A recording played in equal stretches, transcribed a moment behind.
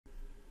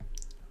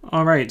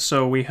Alright,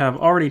 so we have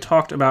already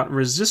talked about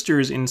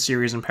resistors in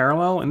series and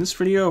parallel. In this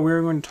video,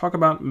 we're going to talk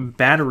about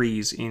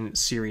batteries in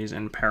series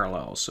and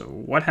parallel. So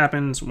what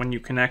happens when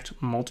you connect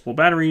multiple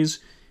batteries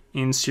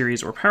in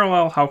series or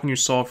parallel? How can you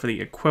solve for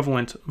the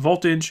equivalent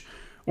voltage?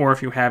 Or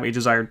if you have a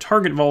desired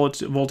target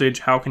voltage,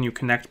 how can you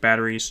connect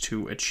batteries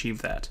to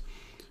achieve that?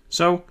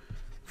 So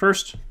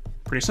first,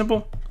 pretty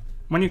simple.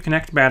 When you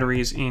connect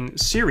batteries in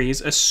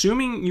series,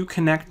 assuming you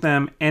connect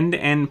them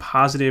end-to-end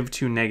positive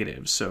to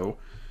negative. So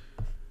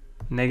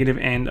negative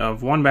end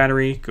of one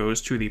battery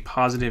goes to the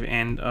positive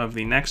end of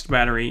the next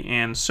battery,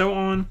 and so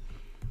on,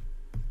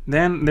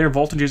 then their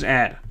voltages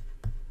add.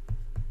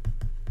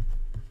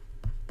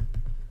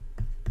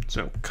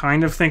 So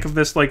kind of think of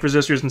this like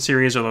resistors in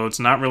series, although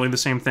it's not really the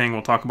same thing.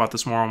 We'll talk about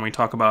this more when we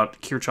talk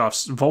about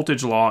Kirchhoff's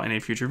voltage law in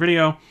a future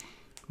video.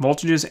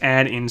 Voltages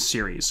add in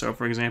series. So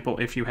for example,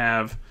 if you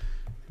have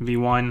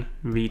V1,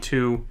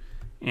 V2,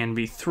 and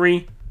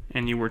V3,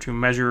 and you were to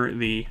measure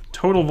the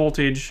total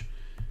voltage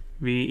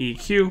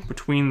VEQ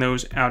between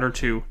those outer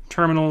two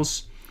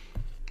terminals,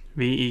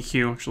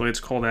 VEQ, actually let's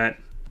call that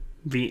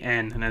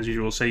VN, and as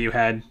usual, say you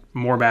had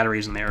more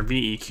batteries in there.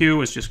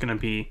 VEQ is just going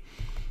to be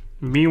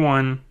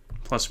V1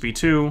 plus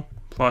V2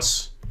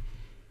 plus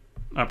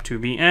up to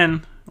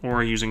Vn,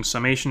 or using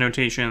summation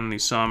notation, the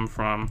sum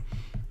from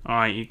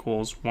I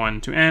equals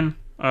 1 to n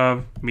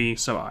of V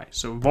sub I.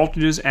 So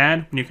voltages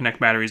add when you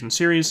connect batteries in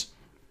series.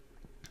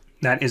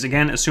 That is,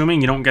 again, assuming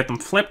you don't get them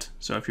flipped.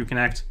 So if you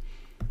connect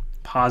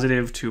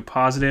positive to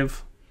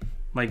positive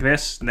like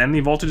this, then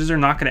the voltages are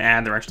not going to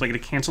add. They're actually going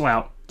to cancel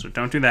out, so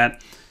don't do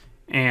that.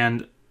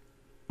 And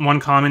one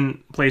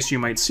common place you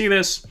might see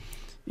this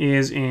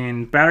is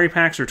in battery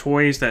packs or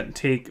toys that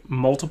take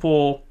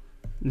multiple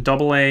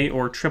AA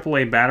or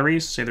AAA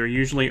batteries. Say they're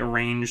usually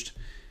arranged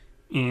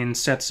in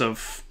sets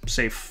of,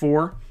 say,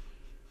 4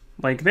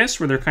 like this,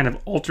 where they're kind of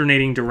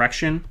alternating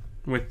direction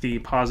with the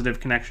positive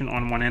connection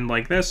on one end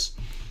like this.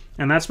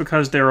 And that's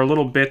because there are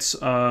little bits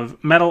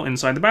of metal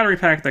inside the battery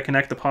pack that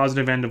connect the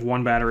positive end of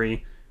one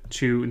battery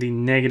to the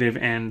negative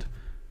end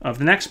of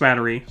the next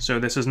battery. So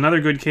this is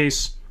another good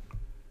case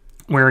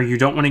where you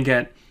don't want to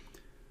get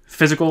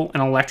physical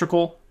and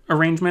electrical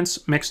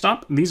arrangements mixed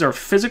up. These are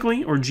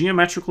physically or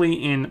geometrically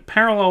in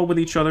parallel with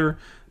each other,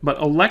 but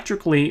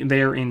electrically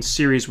they're in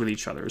series with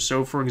each other.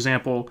 So for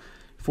example,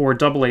 for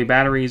AA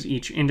batteries,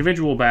 each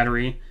individual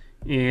battery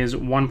is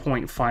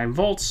 1.5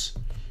 volts.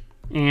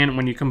 And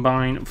when you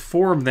combine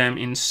 4 of them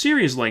in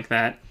series like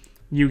that,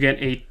 you get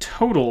a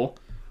total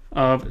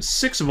of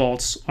 6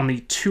 volts on the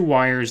 2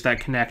 wires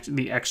that connect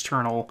the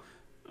external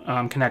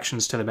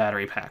connections to the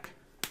battery pack.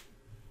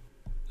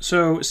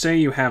 So say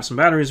you have some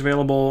batteries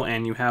available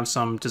and you have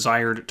some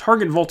desired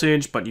target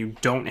voltage, but you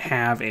don't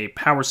have a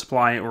power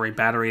supply or a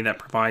battery that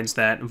provides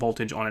that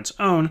voltage on its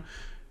own.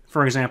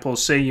 For example,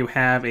 say you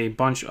have a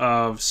bunch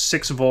of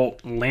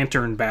 6-volt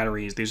lantern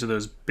batteries. These are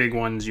those big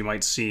ones you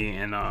might see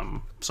in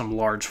some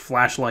large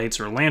flashlights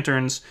or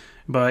lanterns,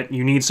 but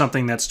you need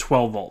something that's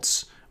 12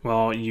 volts.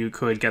 Well, you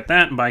could get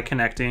that by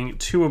connecting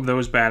 2 of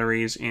those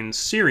batteries in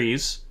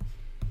series,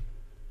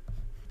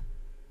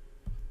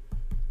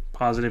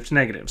 positive to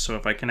negative. So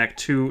if I connect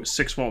 2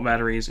 6-volt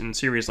batteries in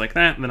series like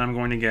that, then I'm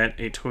going to get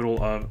a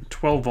total of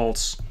 12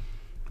 volts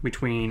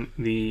between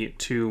the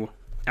 2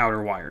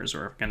 outer wires.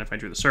 Or again, if I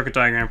drew the circuit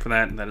diagram for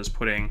that, that is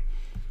putting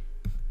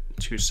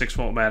 2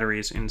 6-volt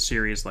batteries in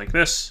series like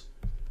this,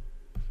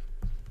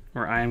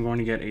 where I am going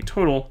to get a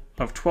total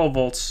of 12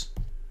 volts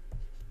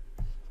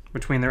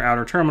between their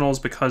outer terminals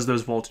because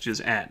those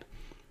voltages add.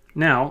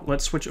 Now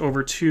let's switch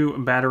over to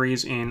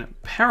batteries in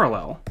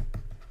parallel.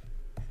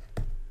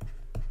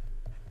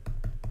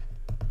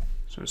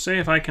 So say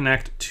if I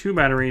connect 2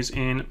 batteries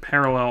in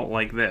parallel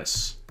like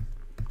this,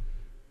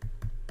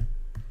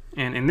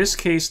 and in this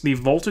case, the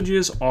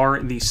voltages are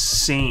the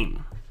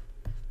same.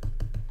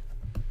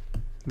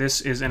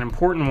 This is an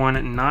important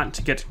one not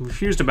to get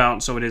confused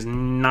about. So it is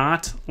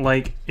not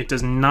like, it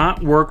does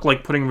not work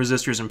like putting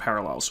resistors in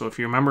parallel. So if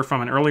you remember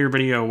from an earlier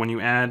video, when you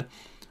add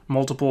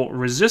multiple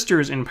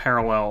resistors in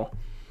parallel,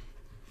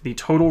 the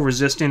total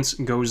resistance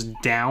goes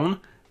down.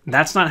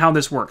 That's not how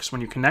this works.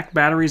 When you connect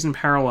batteries in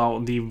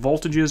parallel, the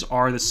voltages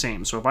are the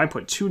same. So if I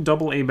put 2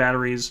 AA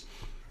batteries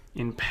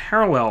in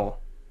parallel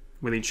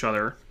with each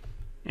other,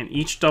 and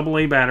each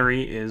AA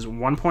battery is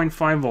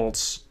 1.5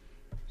 volts.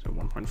 So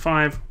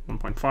 1.5,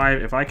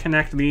 1.5. If I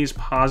connect these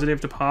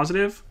positive to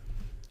positive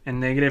and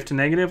negative to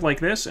negative like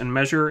this and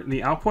measure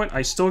the output,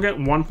 I still get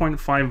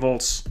 1.5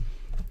 volts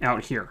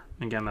out here.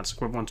 Again, that's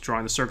equivalent to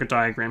drawing the circuit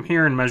diagram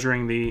here and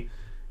measuring the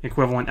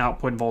equivalent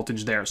output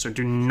voltage there. So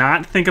do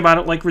not think about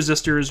it like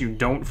resistors. You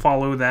don't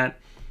follow that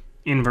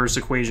inverse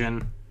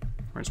equation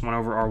where it's 1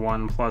 over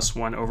R1 plus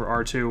 1 over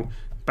R2.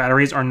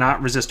 Batteries are not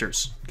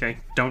resistors, okay?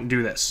 Don't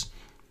do this.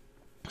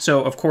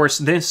 So, of course,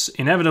 this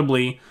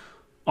inevitably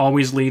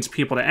always leads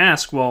people to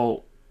ask,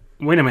 well,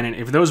 wait a minute,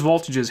 if those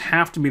voltages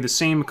have to be the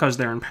same because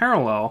they're in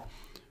parallel,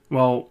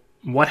 well,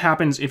 what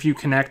happens if you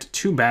connect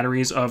 2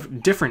 batteries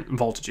of different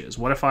voltages?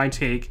 What if I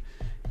take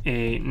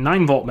a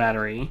 9-volt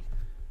battery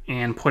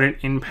and put it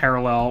in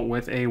parallel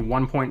with a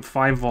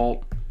 1.5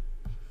 volt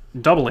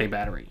AA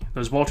battery.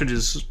 Those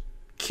voltages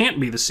can't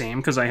be the same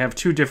because I have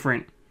two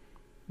different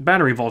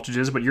battery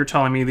voltages, but you're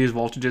telling me these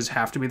voltages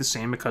have to be the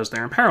same because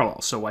they're in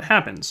parallel. So what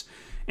happens?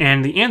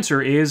 And the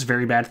answer is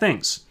very bad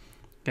things.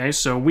 Okay,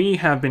 so we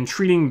have been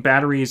treating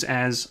batteries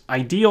as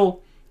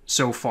ideal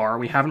so far.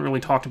 We haven't really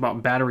talked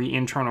about battery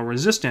internal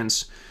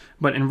resistance,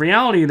 but in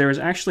reality, there is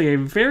actually a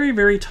very,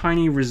 very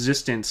tiny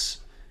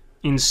resistance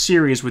in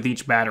series with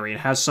each battery. It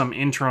has some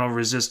internal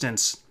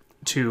resistance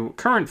to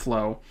current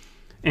flow.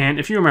 And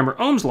if you remember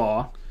Ohm's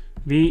law,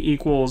 V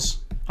equals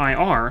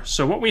IR.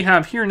 So what we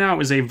have here now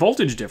is a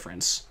voltage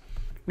difference.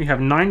 We have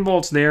 9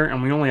 volts there,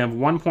 and we only have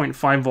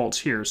 1.5 volts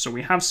here. So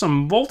we have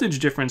some voltage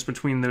difference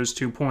between those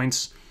 2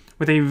 points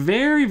with a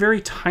very, very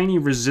tiny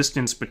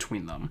resistance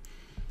between them.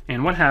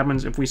 And what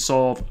happens if we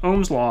solve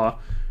Ohm's law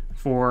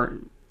for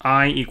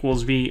I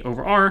equals V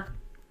over R?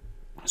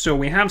 So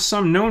we have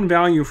some known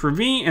value for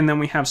V, and then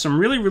we have some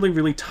really, really,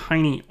 really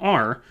tiny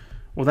R.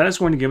 Well, that is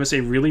going to give us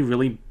a really,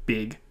 really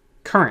big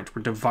current.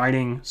 We're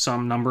dividing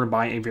some number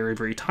by a very,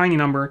 very tiny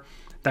number.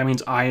 That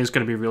means I is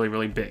going to be really,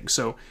 really big.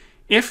 So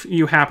if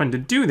you happen to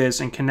do this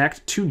and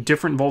connect 2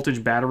 different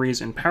voltage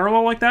batteries in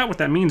parallel like that, what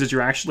that means is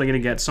you're actually going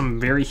to get some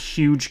very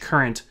huge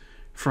current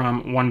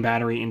from one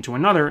battery into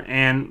another,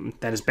 and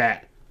that is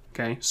bad.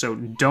 Okay, so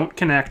don't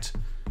connect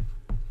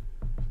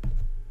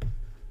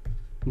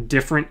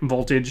different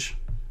voltage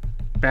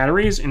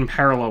batteries in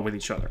parallel with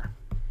each other.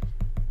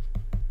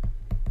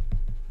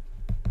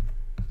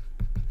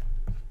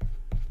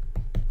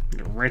 I'm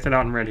going to write that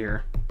out in red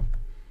here.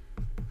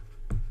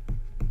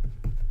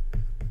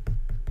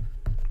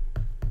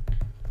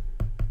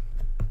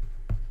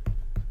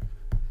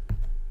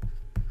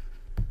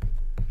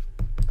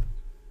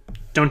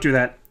 Don't do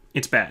that.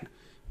 It's bad.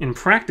 In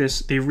practice,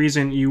 the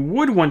reason you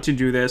would want to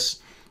do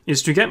this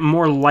is to get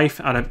more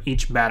life out of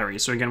each battery.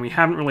 So again, we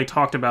haven't really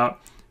talked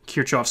about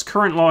Kirchhoff's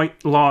current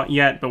law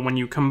yet, but when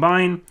you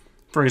combine,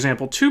 for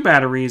example, 2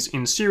 batteries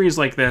in series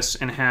like this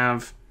and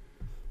have,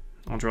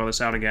 I'll draw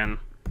this out again.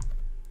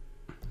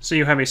 So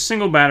you have a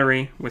single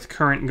battery with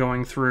current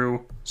going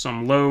through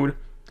some load,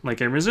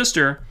 like a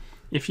resistor.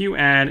 If you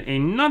add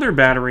another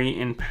battery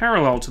in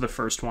parallel to the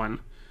first one,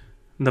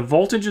 the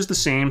voltage is the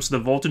same, so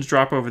the voltage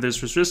drop over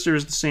this resistor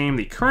is the same,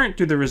 the current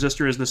to the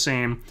resistor is the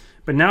same,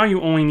 but now you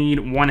only need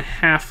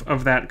 1/2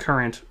 of that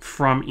current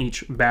from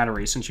each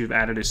battery since you've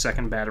added a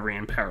second battery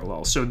in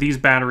parallel. So these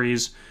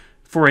batteries,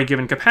 for a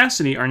given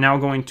capacity, are now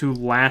going to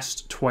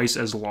last twice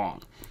as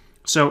long.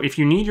 So if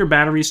you need your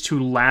batteries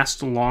to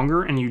last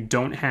longer and you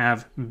don't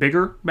have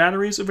bigger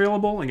batteries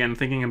available, again,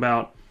 thinking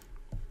about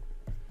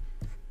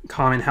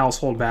common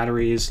household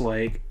batteries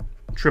like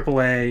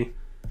AAA,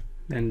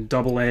 and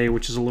AA,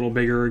 which is a little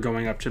bigger,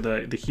 going up to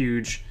the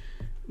huge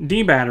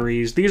D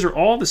batteries. These are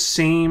all the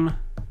same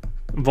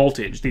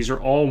voltage. These are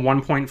all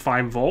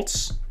 1.5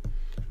 volts,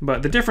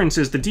 but the difference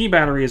is the D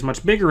battery is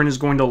much bigger and is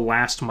going to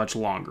last much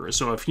longer.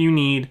 So if you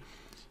need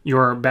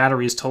your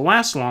batteries to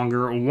last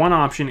longer, one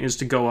option is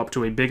to go up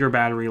to a bigger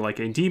battery like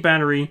a D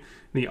battery.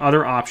 The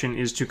other option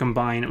is to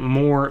combine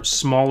more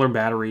smaller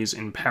batteries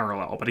in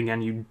parallel. But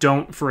again, you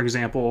don't, for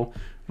example,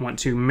 want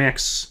to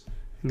mix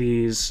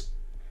these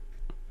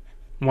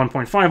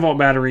 1.5 volt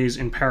batteries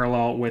in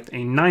parallel with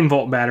a 9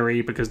 volt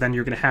battery, because then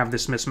you're going to have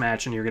this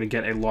mismatch and you're going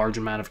to get a large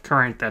amount of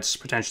current that's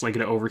potentially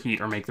going to overheat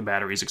or make the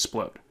batteries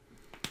explode.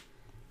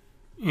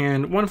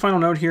 And one final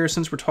note here,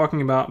 since we're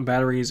talking about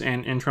batteries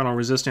and internal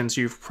resistance,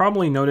 you've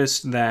probably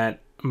noticed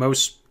that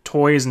most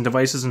toys and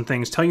devices and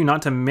things tell you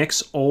not to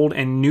mix old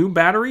and new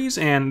batteries,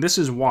 and this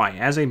is why.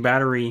 As a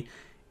battery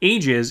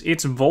ages,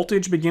 its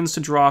voltage begins to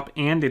drop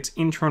and its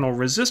internal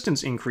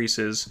resistance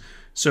increases.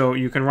 So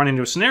you can run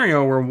into a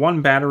scenario where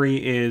one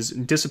battery is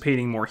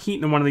dissipating more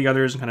heat than one of the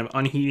others and kind of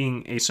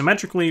unheating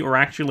asymmetrically, or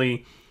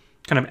actually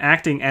kind of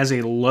acting as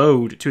a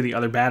load to the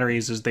other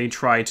batteries as they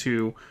try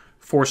to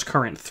force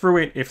current through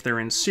it if they're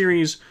in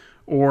series,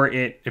 or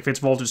if its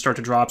voltage starts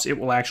to drop, it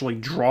will actually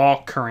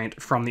draw current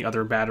from the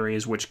other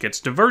batteries, which gets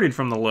diverted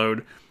from the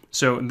load.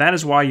 So that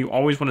is why you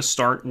always want to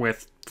start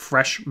with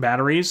fresh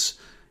batteries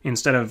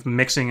instead of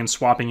mixing and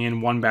swapping in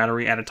one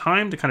battery at a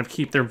time to kind of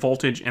keep their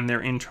voltage and their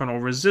internal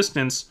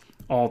resistance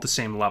all at the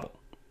same level.